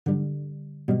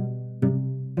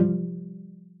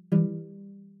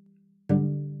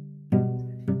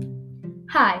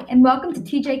Hi, and welcome to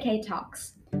TJK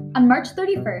Talks. On March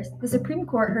 31st, the Supreme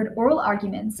Court heard oral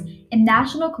arguments in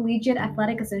National Collegiate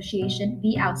Athletic Association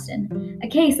v. Alston, a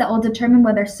case that will determine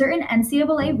whether certain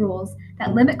NCAA rules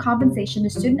that limit compensation to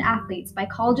student athletes by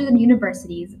colleges and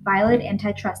universities violate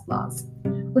antitrust laws.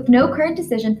 With no current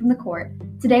decision from the court,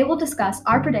 today we'll discuss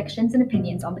our predictions and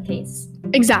opinions on the case.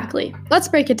 Exactly. Let's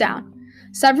break it down.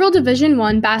 Several Division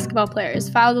I basketball players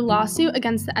filed a lawsuit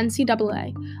against the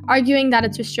NCAA, arguing that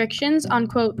its restrictions on,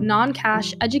 quote,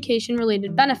 non-cash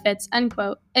education-related benefits, end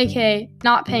quote, aka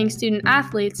not paying student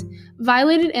athletes,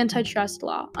 violated antitrust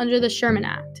law under the Sherman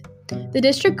Act. The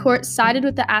district court sided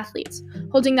with the athletes,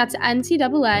 holding that the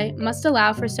NCAA must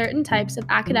allow for certain types of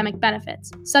academic benefits,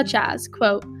 such as,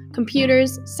 quote,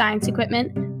 computers, science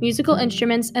equipment, musical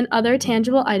instruments, and other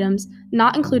tangible items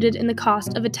not included in the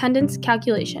cost of attendance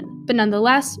calculation, but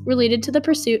nonetheless related to the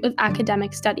pursuit of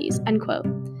academic studies, end quote.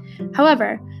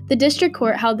 However, the district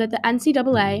court held that the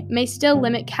NCAA may still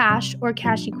limit cash or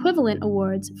cash equivalent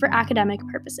awards for academic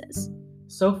purposes.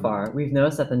 So far, we've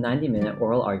noticed that the 90-minute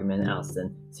oral argument in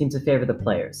Alston seemed to favor the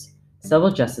players.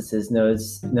 Several justices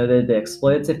noted the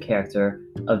exploitative character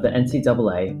of the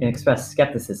NCAA and expressed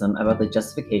skepticism about the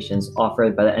justifications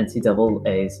offered by the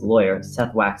NCAA's lawyer,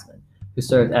 Seth Waxman, who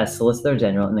served as Solicitor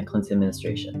General in the Clinton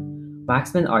administration.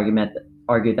 Waxman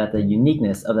argued that the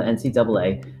uniqueness of the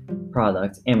NCAA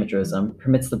product, amateurism,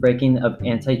 permits the breaking of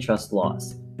antitrust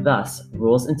laws. Thus,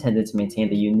 rules intended to maintain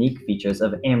the unique features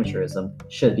of amateurism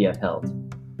should be upheld.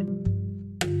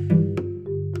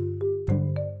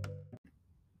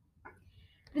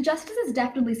 The justices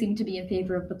definitely seem to be in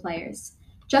favor of the players.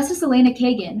 Justice Elena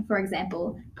Kagan, for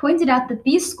example, pointed out that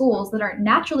these schools that are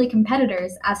naturally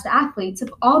competitors as to athletes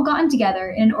have all gotten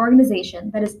together in an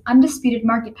organization that has undisputed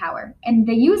market power, and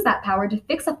they use that power to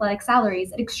fix athletic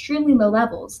salaries at extremely low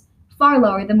levels, far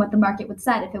lower than what the market would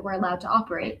set if it were allowed to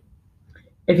operate.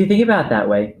 If you think about it that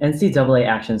way, NCAA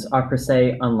actions are per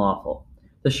se unlawful.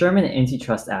 The Sherman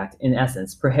Antitrust Act, in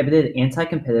essence, prohibited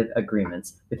anti-competitive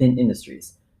agreements within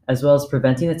industries, as well as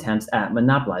preventing attempts at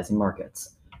monopolizing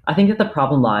markets. I think that the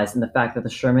problem lies in the fact that the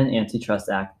Sherman Antitrust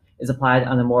Act is applied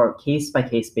on a more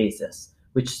case-by-case basis,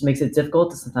 which makes it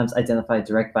difficult to sometimes identify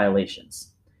direct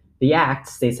violations. The Act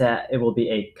states that it will be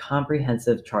a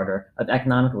comprehensive charter of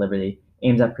economic liberty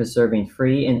aimed at preserving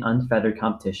free and unfettered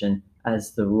competition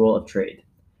as the rule of trade.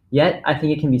 Yet, I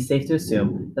think it can be safe to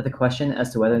assume that the question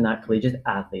as to whether or not collegiate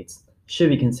athletes should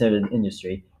be considered an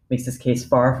industry makes this case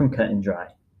far from cut and dry.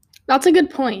 That's a good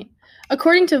point.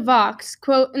 According to Vox,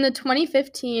 quote, in the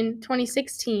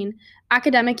 2015-2016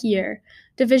 academic year,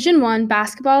 Division I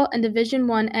basketball and Division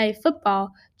I-A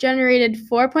football generated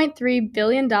 $4.3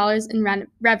 billion in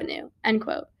revenue, end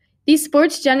quote. These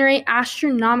sports generate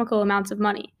astronomical amounts of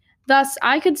money. Thus,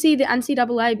 I could see the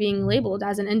NCAA being labeled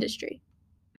as an industry.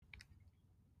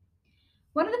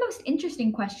 One of the most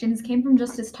interesting questions came from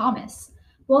Justice Thomas.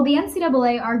 While the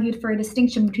NCAA argued for a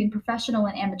distinction between professional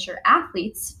and amateur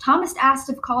athletes, Thomas asked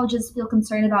if colleges feel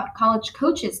concerned about college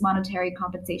coaches' monetary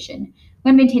compensation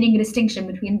when maintaining a distinction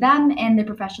between them and their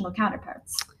professional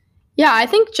counterparts. Yeah, I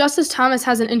think Justice Thomas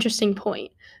has an interesting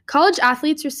point. College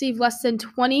athletes receive less than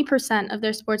 20% of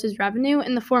their sports' revenue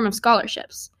in the form of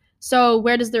scholarships. So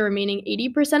where does the remaining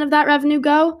 80% of that revenue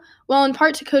go? Well, in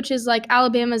part to coaches like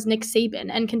Alabama's Nick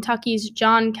Saban and Kentucky's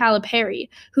John Calipari,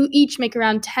 who each make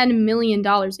around $10 million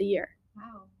a year.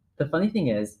 Wow. The funny thing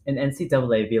is, in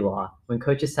NCAA v. law, when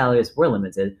coaches' salaries were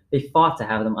limited, they fought to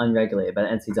have them unregulated by the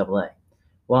NCAA.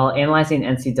 While analyzing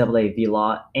NCAA v.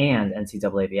 law and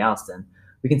NCAA v. Alston,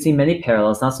 we can see many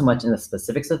parallels not so much in the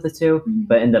specifics of the two,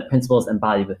 but in the principles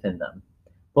embodied within them.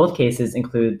 Both cases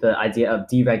include the idea of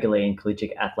deregulating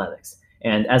collegiate athletics,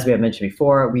 and as we have mentioned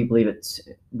before, we believe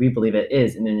it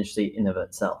is an industry in of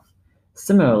itself.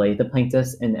 Similarly, the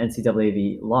plaintiffs in NCAA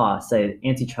v. law cited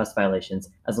antitrust violations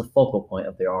as a focal point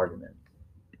of their argument.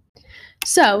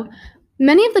 So,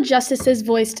 many of the justices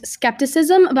voiced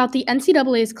skepticism about the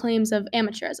NCAA's claims of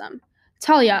amateurism.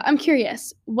 Talia, I'm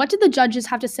curious, what did the judges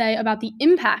have to say about the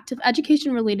impact of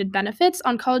education-related benefits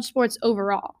on college sports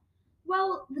overall?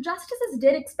 Well, the justices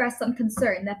did express some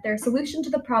concern that their solution to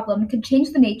the problem could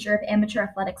change the nature of amateur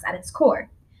athletics at its core.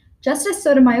 Justice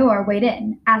Sotomayor weighed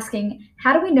in, asking,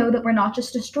 how do we know that we're not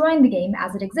just destroying the game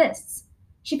as it exists?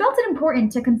 She felt it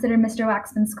important to consider Mr.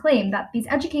 Waxman's claim that these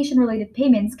education-related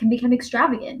payments can become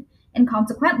extravagant and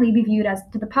consequently be viewed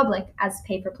to the public as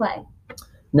pay-for-play.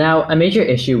 Now, a major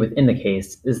issue within the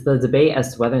case is the debate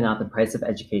as to whether or not the price of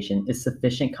education is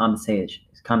sufficient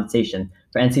compensation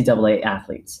for NCAA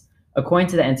athletes. According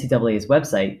to the NCAA's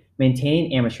website,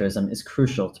 maintaining amateurism is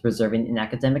crucial to preserving an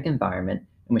academic environment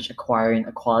in which acquiring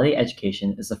a quality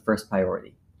education is the first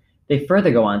priority. They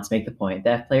further go on to make the point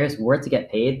that if players were to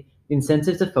get paid, the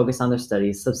incentive to focus on their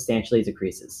studies substantially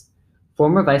decreases.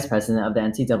 Former Vice President of the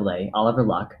NCAA, Oliver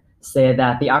Luck, stated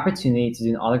that the opportunity to do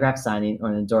an autograph signing or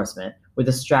an endorsement would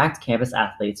distract campus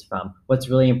athletes from what's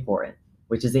really important,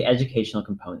 which is the educational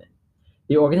component.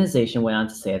 The organization went on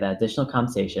to say that additional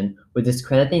compensation would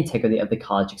discredit the integrity of the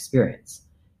college experience.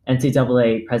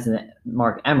 NCAA President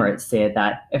Mark Emmert stated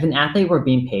that if an athlete were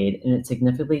being paid and it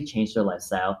significantly changed their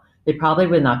lifestyle, they probably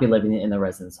would not be living in the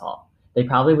residence hall. They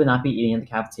probably would not be eating in the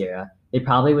cafeteria. They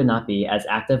probably would not be as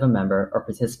active a member or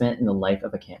participant in the life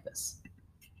of a campus.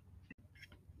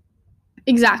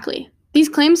 Exactly. These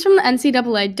claims from the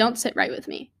NCAA don't sit right with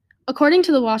me. According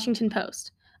to the Washington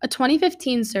Post, a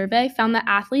 2015 survey found that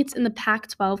athletes in the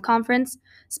Pac-12 conference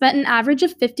spent an average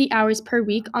of 50 hours per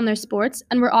week on their sports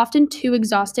and were often too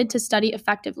exhausted to study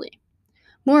effectively.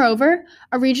 Moreover,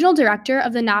 a regional director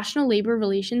of the National Labor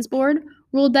Relations Board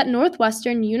ruled that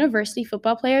Northwestern University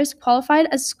football players qualified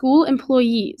as school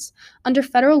employees under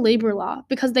federal labor law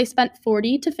because they spent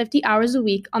 40 to 50 hours a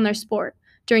week on their sport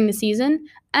during the season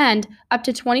and up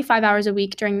to 25 hours a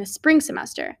week during the spring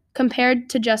semester, compared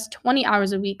to just 20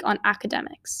 hours a week on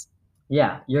academics.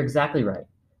 Yeah, you're exactly right.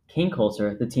 Kane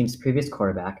Coulter, the team's previous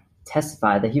quarterback,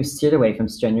 testified that he was steered away from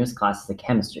strenuous classes of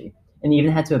chemistry and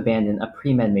even had to abandon a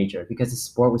pre-med major because the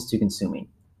sport was too consuming.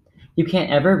 You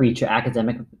can't ever reach your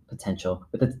academic potential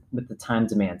with the time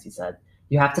demands, he said.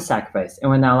 You have to sacrifice, and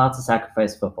we're not allowed to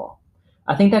sacrifice football.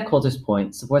 I think that Coulter's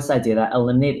point supports the idea that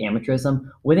eliminating amateurism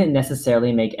wouldn't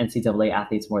necessarily make NCAA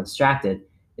athletes more distracted.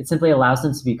 It simply allows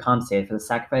them to be compensated for the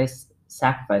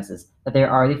sacrifices that they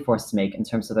are already forced to make in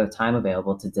terms of their time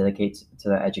available to dedicate to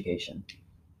their education.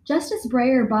 Justice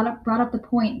Breyer brought up the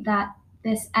point that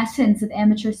this essence of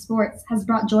amateur sports has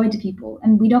brought joy to people,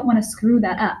 and we don't want to screw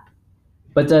that up.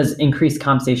 But does increased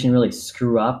compensation really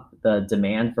screw up the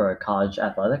demand for college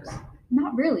athletics?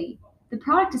 Not really. The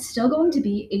product is still going to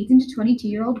be 18 to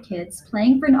 22-year-old kids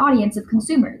playing for an audience of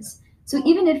consumers. So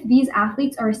even if these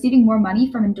athletes are receiving more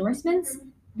money from endorsements,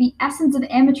 the essence of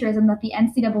amateurism that the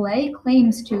NCAA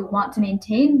claims to want to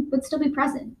maintain would still be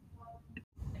present.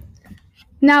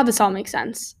 Now this all makes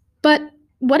sense. But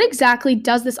what exactly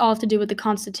does this all have to do with the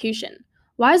Constitution?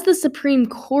 Why is the Supreme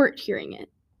Court hearing it?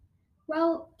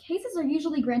 Well, cases are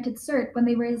usually granted cert when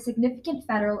they raise a significant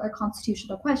federal or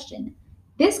constitutional question.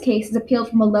 This case is appealed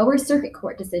from a lower circuit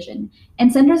court decision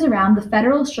and centers around the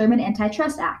federal Sherman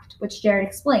Antitrust Act, which Jared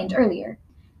explained earlier.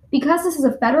 Because this is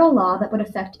a federal law that would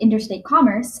affect interstate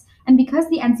commerce, and because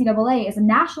the NCAA is a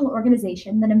national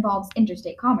organization that involves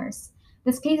interstate commerce,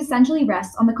 this case essentially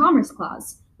rests on the Commerce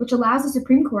Clause, which allows the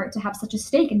Supreme Court to have such a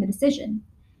stake in the decision.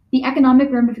 The economic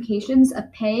ramifications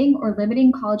of paying or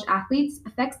limiting college athletes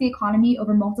affects the economy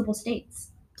over multiple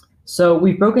states. So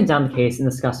we've broken down the case and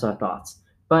discussed our thoughts,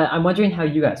 but I'm wondering how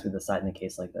you guys would decide in a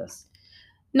case like this.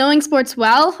 Knowing sports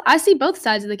well, I see both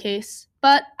sides of the case.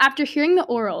 But after hearing the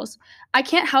orals, I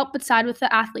can't help but side with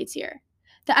the athletes here.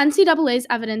 The NCAA's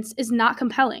evidence is not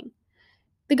compelling.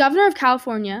 The governor of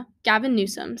California, Gavin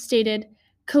Newsom, stated,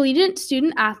 "Collegiate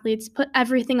student athletes put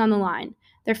everything on the line,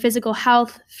 their physical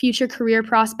health, future career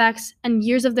prospects, and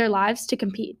years of their lives to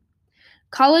compete.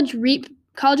 Colleges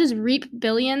reap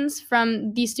billions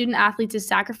from these student athletes'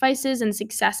 sacrifices and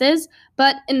successes,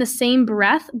 but in the same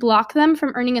breath, block them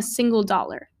from earning a single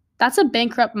dollar. That's a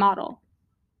bankrupt model."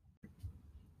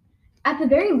 At the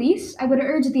very least, I would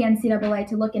urge the NCAA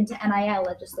to look into NIL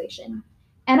legislation.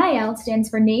 NIL stands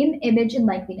for name, image, and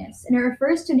likeness, and it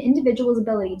refers to an individual's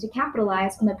ability to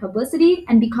capitalize on their publicity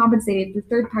and be compensated through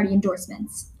third-party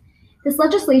endorsements. This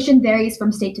legislation varies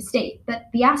from state to state, but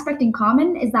the aspect in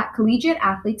common is that collegiate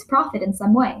athletes profit in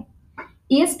some way.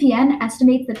 ESPN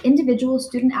estimates that individual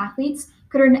student athletes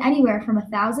could earn anywhere from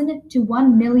 $1,000 to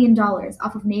 $1 million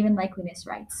off of name and likeness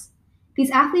rights. These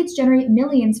athletes generate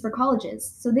millions for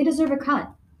colleges, so they deserve a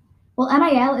cut. While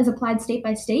NIL is applied state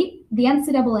by state, the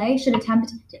NCAA should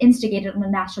attempt to instigate it on a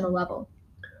national level.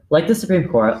 Like the Supreme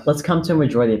Court, let's come to a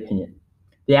majority opinion.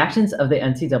 The actions of the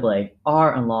NCAA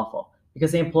are unlawful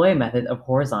because they employ a method of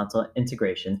horizontal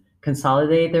integration,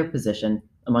 consolidate their position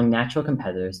among natural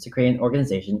competitors to create an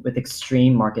organization with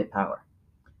extreme market power.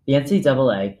 The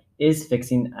NCAA is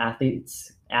fixing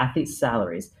athletes'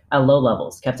 salaries at low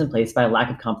levels kept in place by a lack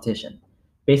of competition.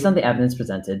 Based on the evidence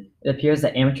presented, it appears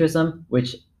that amateurism,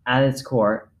 which at its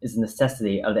core is a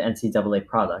necessity of the NCAA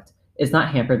product, is not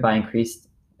hampered by increased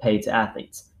pay to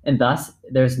athletes, and thus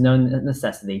there's no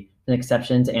necessity for an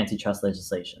exception to antitrust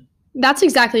legislation. That's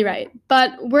exactly right,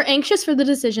 but we're anxious for the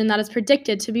decision that is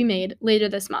predicted to be made later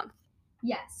this month.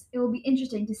 Yes, it will be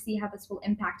interesting to see how this will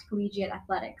impact collegiate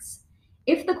athletics.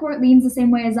 If the court leans the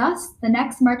same way as us, the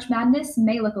next March Madness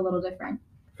may look a little different.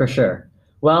 For sure.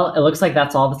 Well, it looks like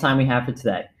that's all the time we have for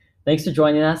today. Thanks for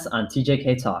joining us on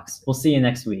TJK Talks. We'll see you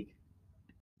next week.